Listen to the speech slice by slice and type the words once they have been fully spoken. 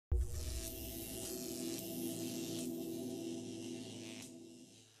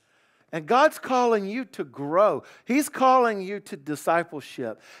And God's calling you to grow. He's calling you to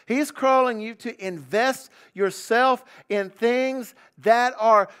discipleship. He's calling you to invest yourself in things that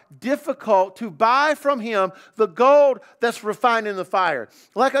are difficult, to buy from Him the gold that's refined in the fire.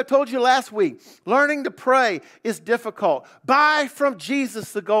 Like I told you last week, learning to pray is difficult. Buy from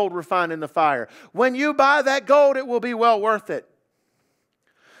Jesus the gold refined in the fire. When you buy that gold, it will be well worth it.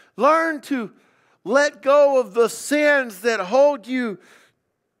 Learn to let go of the sins that hold you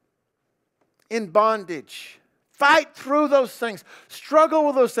in bondage. Fight through those things. Struggle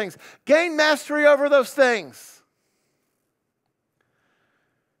with those things. Gain mastery over those things.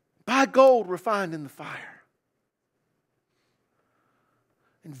 Buy gold refined in the fire.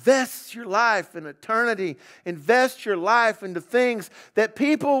 Invest your life in eternity. Invest your life into things that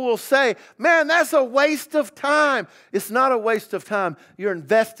people will say, man, that's a waste of time. It's not a waste of time. You're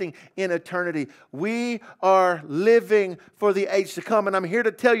investing in eternity. We are living for the age to come. And I'm here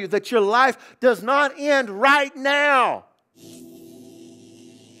to tell you that your life does not end right now.